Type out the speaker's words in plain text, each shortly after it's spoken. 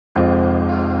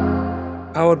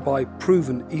Powered by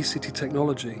proven eCity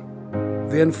technology,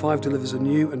 VN5 delivers a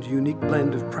new and unique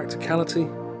blend of practicality,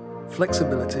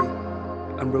 flexibility,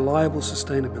 and reliable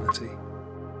sustainability.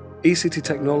 eCity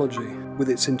technology, with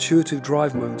its intuitive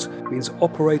drive modes, means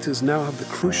operators now have the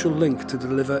crucial link to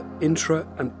deliver intra-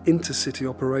 and intercity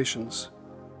operations.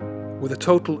 With a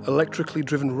total electrically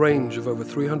driven range of over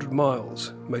 300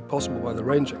 miles, made possible by the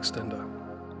range extender,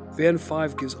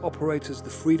 VN5 gives operators the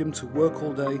freedom to work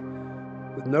all day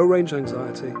with no range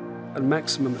anxiety and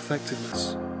maximum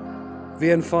effectiveness.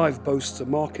 VN5 boasts a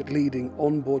market-leading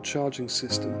onboard charging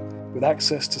system with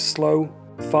access to slow,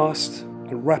 fast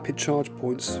and rapid charge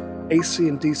points, AC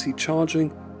and DC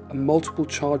charging and multiple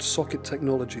charge socket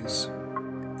technologies.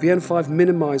 VN5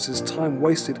 minimises time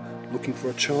wasted looking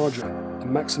for a charger and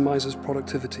maximises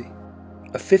productivity.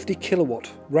 A 50 kilowatt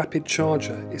rapid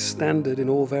charger is standard in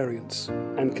all variants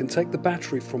and can take the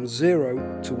battery from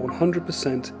 0 to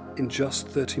 100% in just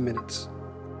 30 minutes.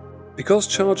 Because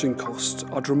charging costs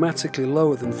are dramatically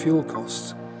lower than fuel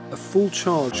costs, a full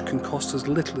charge can cost as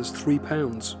little as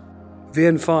 £3.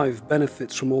 VN5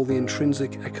 benefits from all the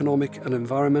intrinsic economic and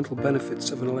environmental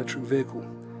benefits of an electric vehicle: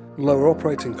 lower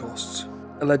operating costs,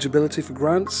 eligibility for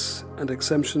grants and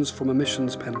exemptions from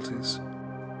emissions penalties.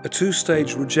 A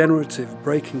two-stage regenerative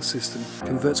braking system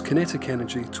converts kinetic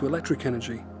energy to electric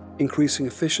energy, increasing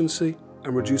efficiency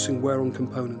and reducing wear on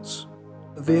components.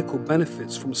 The vehicle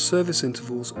benefits from service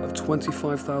intervals of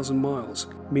 25,000 miles,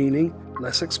 meaning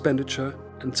less expenditure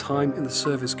and time in the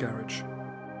service garage.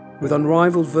 With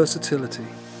unrivaled versatility,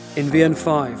 in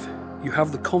VN5 you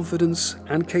have the confidence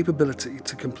and capability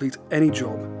to complete any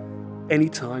job,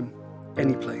 anytime,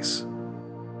 any place.